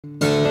Hey,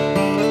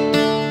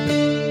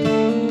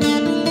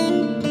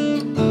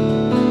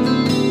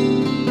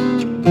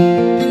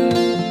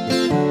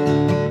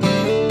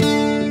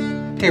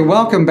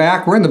 welcome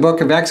back. We're in the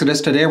book of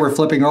Exodus. Today we're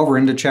flipping over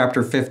into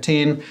chapter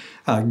 15.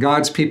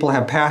 God's people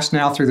have passed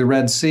now through the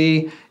Red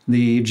Sea.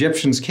 The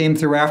Egyptians came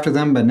through after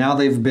them, but now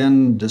they've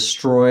been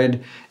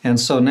destroyed. And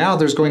so now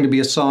there's going to be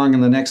a song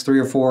in the next 3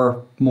 or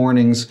 4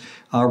 mornings.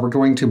 We're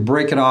going to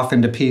break it off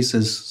into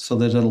pieces so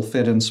that it'll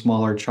fit in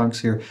smaller chunks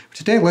here.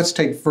 Today let's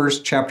take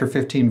first chapter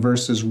 15,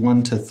 verses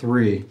 1 to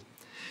 3.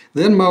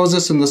 Then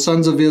Moses and the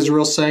sons of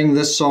Israel sang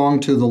this song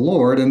to the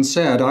Lord and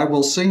said, I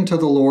will sing to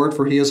the Lord,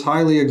 for he is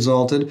highly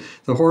exalted.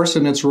 The horse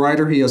and its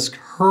rider he has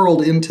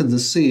hurled into the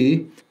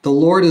sea. The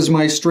Lord is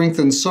my strength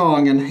and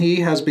song, and he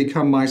has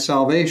become my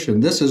salvation.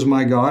 This is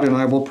my God, and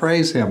I will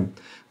praise him.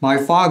 My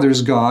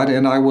father's God,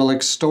 and I will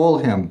extol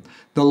him.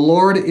 The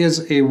Lord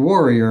is a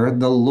warrior.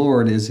 The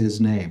Lord is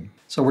his name.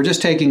 So we're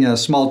just taking a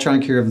small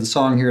chunk here of the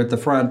song here at the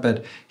front,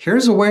 but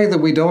here's a way that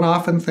we don't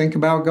often think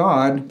about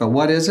God. But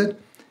what is it?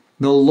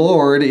 The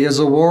Lord is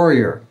a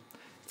warrior.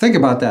 Think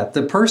about that.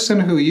 The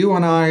person who you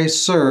and I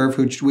serve,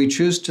 who we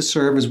choose to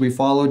serve as we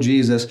follow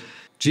Jesus,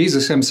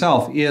 Jesus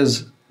himself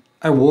is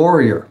a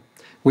warrior.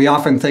 We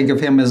often think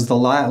of him as the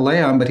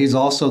lamb, but he's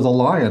also the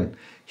lion.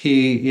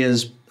 He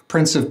is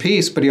Prince of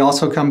Peace, but he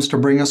also comes to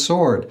bring a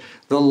sword.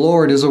 The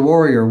Lord is a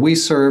warrior. We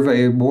serve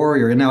a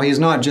warrior. And now he's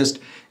not just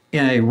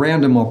a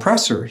random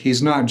oppressor.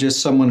 He's not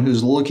just someone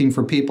who's looking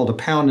for people to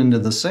pound into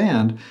the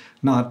sand,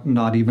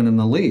 not even in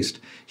the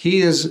least.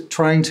 He is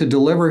trying to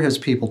deliver his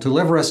people,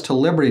 deliver us to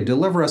liberty,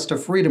 deliver us to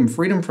freedom,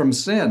 freedom from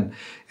sin.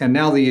 And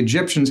now the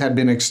Egyptians had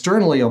been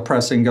externally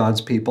oppressing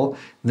God's people.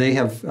 They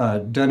have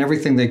done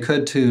everything they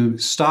could to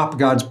stop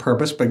God's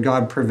purpose, but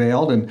God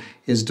prevailed and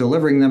is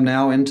delivering them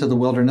now into the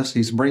wilderness.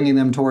 He's bringing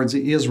them towards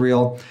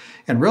Israel.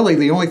 And really,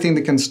 the only thing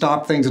that can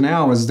stop things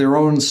now is their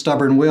own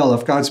stubborn will.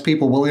 If God's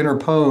people will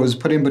interpose,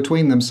 put in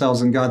between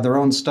themselves and God, their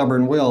own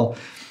stubborn will,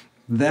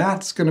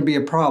 that's going to be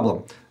a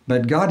problem.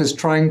 But God is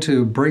trying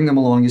to bring them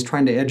along. He's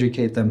trying to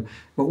educate them.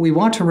 But we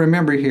want to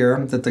remember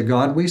here that the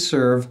God we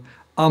serve,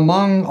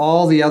 among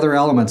all the other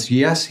elements,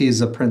 yes,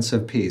 he's a Prince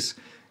of Peace.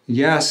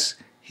 Yes,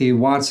 he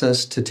wants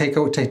us to take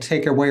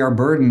away our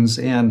burdens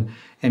and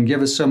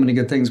give us so many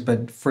good things.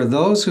 But for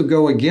those who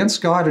go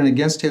against God and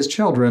against his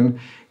children,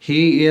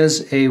 he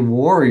is a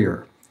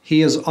warrior.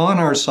 He is on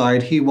our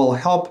side. He will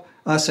help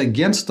us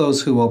against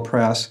those who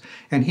oppress,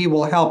 and he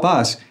will help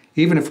us,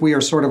 even if we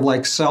are sort of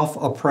like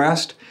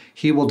self-oppressed.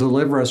 He will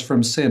deliver us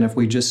from sin if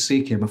we just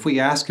seek him. If we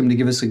ask him to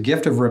give us a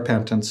gift of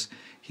repentance,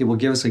 he will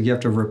give us a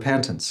gift of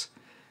repentance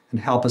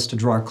and help us to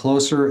draw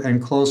closer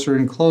and closer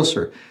and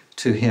closer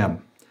to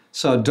him.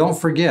 So don't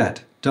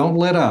forget, don't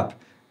let up,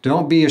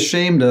 don't be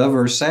ashamed of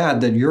or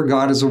sad that your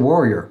God is a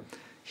warrior.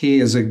 He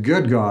is a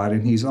good God,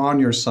 and he's on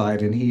your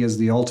side, and he is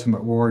the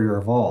ultimate warrior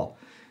of all.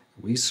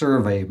 We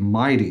serve a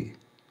mighty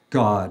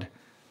God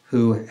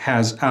who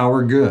has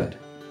our good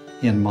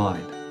in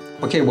mind.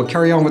 Okay, we'll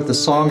carry on with the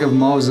Song of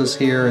Moses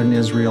here in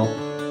Israel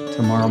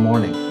tomorrow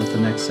morning with the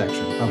next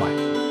section.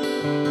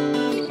 Bye-bye.